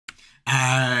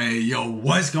Hey, yo,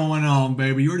 what's going on,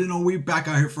 baby? You already know we back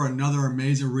out here for another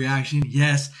amazing reaction.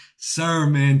 Yes, sir,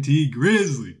 man. T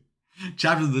Grizzley.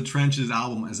 Chapter of the Trenches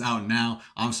album is out now.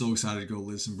 I'm so excited to go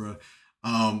listen, bro.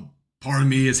 Part of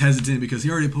me is hesitant because he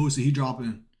already posted. He dropped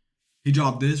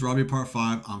this, Robbery Part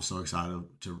 5. I'm so excited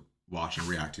to watch and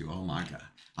react to. Oh my God.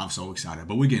 I'm so excited.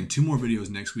 But we're getting 2 more videos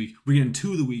next week. We're getting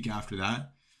 2 the week after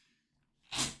that.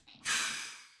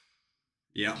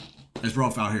 Yeah, it's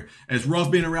rough out here. It's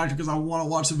rough being a reactor because I want to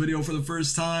watch the video for the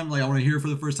first time. Like, I want to hear it for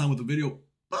the first time with the video.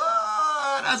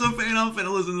 But as a fan, I'm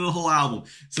finna listen to the whole album.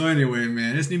 So anyway,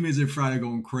 man, it's New Music Friday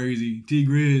going crazy. T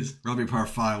Grizz, Robbery Part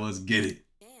 5, let's get it.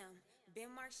 Damn,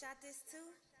 Ben Mark shot this too?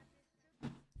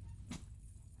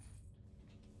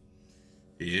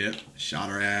 Yep, shot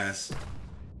her ass.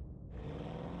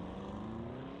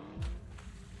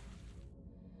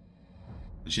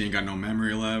 She ain't got no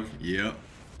memory left. Yep.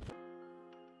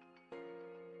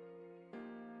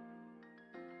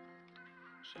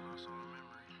 She lost all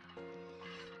memory.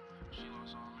 She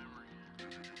lost all memory.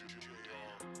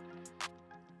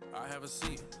 I have a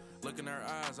seat. Look in her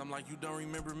eyes, I'm like, you don't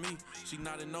remember me. She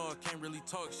nodded no, I can't really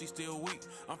talk, she still weak.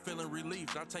 I'm feeling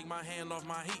relieved, I take my hand off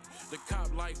my heat. The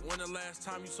cop like, when the last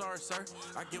time you saw her, sir?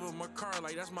 I give him a car,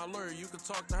 like, that's my lawyer, you can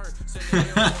talk to her. Send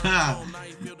the home, now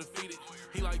you feel defeated.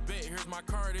 He like, bet, here's my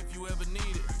card if you ever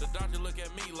need it. The doctor look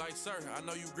at me like, sir, I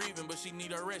know you grieving, but she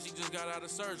need her rest, she just got out of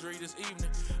surgery this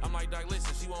evening. I'm like, doc,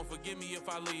 listen, she won't forgive me if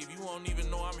I leave. You won't even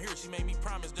know I'm here, she made me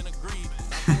promise, then agreed.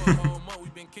 Now for a whole month,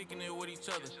 we've been kicking it with each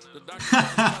other. The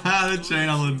doctor the chain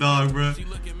on the dog, bro. She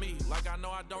look at me like I know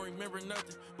I don't remember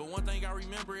nothing, but one thing I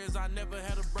remember is I never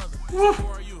had a brother. Who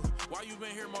are you? Why you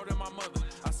been here more than my mother?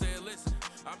 I said, listen,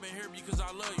 I've been here because I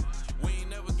love you. We ain't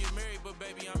never get married, but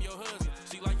baby, I'm your husband.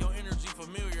 She like your energy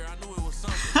familiar. I knew it was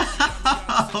something.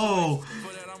 Oh.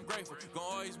 For that, I'm grateful. Gonna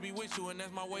always be with you, and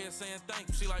that's my way of saying thank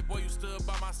you. She like, boy, you stood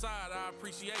by my side. I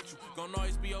appreciate you. Gonna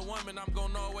always be a woman. I'm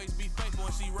gonna always be faithful.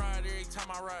 And she ride every time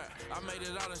I ride. I made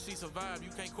it out and she survived. You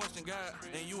can't question God,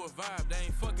 and you a vibe. They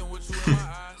ain't fucking with you in my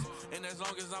eyes. And as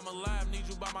long as I'm alive, need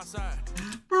you by my side.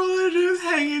 Bro, they're just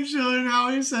hanging, chilling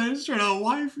out. He said it's straight up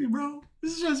wifey, bro.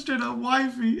 This is just straight up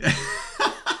wifey.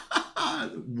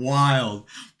 Wild.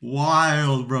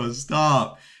 Wild, bro.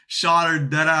 Stop. Shot her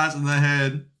dead ass in the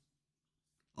head.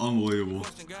 Unbelievable.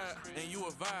 God, and you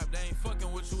a vibe. They ain't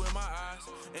fucking with you in my eyes.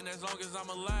 And as long as I'm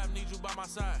alive, need you by my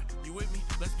side. You with me?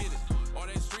 Let's get it. All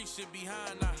that street shit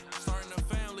behind now. Starting a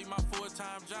family, my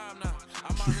full-time job now.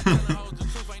 I'm out here telling hoes the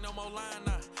truth, ain't no more lying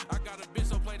now. I got a bitch,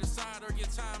 so play the side or get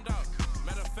timed out.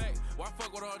 Matter of fact, why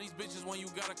fuck with all these bitches when you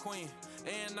got a queen?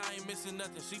 And I ain't missing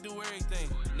nothing, she do everything.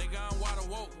 Nigga, I'm wide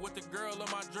awoke with the girl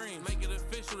of my dreams. Make it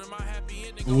official, then my happy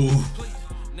ending gon' be complete.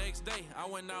 Next day, I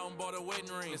went out and bought a wedding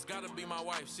ring. It's gotta be my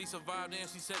wife, she survived and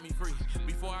she set me free.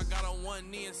 Before I got on one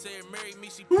knee and said, marry me,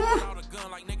 she pulled out a gun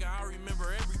like, nigga, I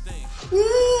remember everything.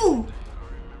 Ooh!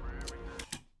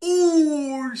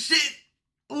 Ooh, shit!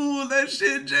 Ooh, that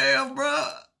shit jam,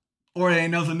 bruh. Or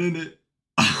ain't nothing in it.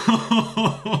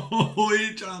 Oh,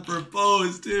 he trying to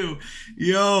propose too.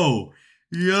 Yo.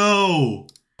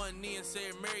 One knee and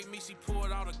said, marry me, she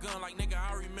pulled out a gun like, nigga,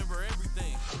 I remember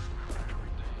everything.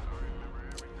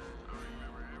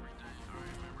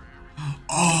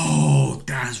 Oh,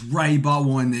 that's right. He bought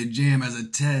one that jam as a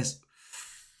test.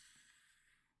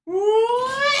 Ooh,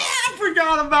 I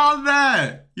forgot about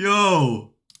that.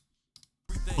 Yo.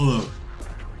 Hold up.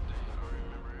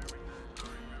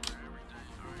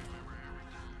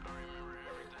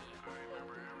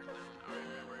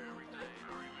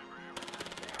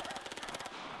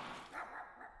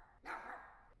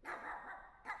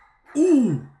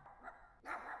 Ooh.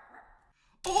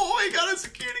 Oh, he got a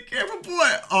security camera,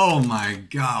 boy. Oh my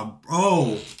God,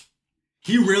 bro.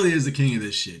 He really is the king of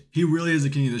this shit. He really is the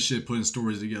king of this shit, putting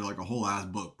stories together like a whole ass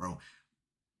book, bro.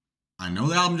 I know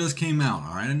the album just came out,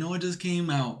 all right? I know it just came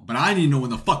out, but I need to know when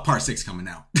the fuck Part 6 coming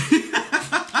out.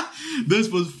 This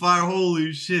was fire,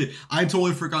 holy shit. I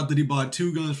totally forgot that he bought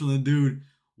 2 guns from the dude.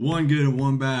 One good and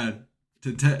one bad.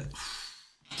 To test.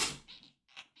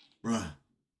 Bruh.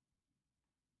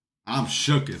 I'm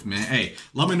shooketh, man. Hey,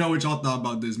 let me know what y'all thought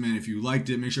about this, man. If you liked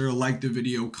it, make sure to like the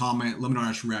video, comment. Let me know what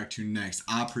I should react to next.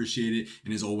 I appreciate it.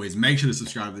 And as always, make sure to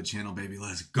subscribe to the channel, baby.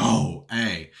 Let's go.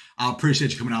 Hey, I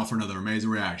appreciate you coming out for another amazing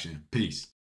reaction. Peace.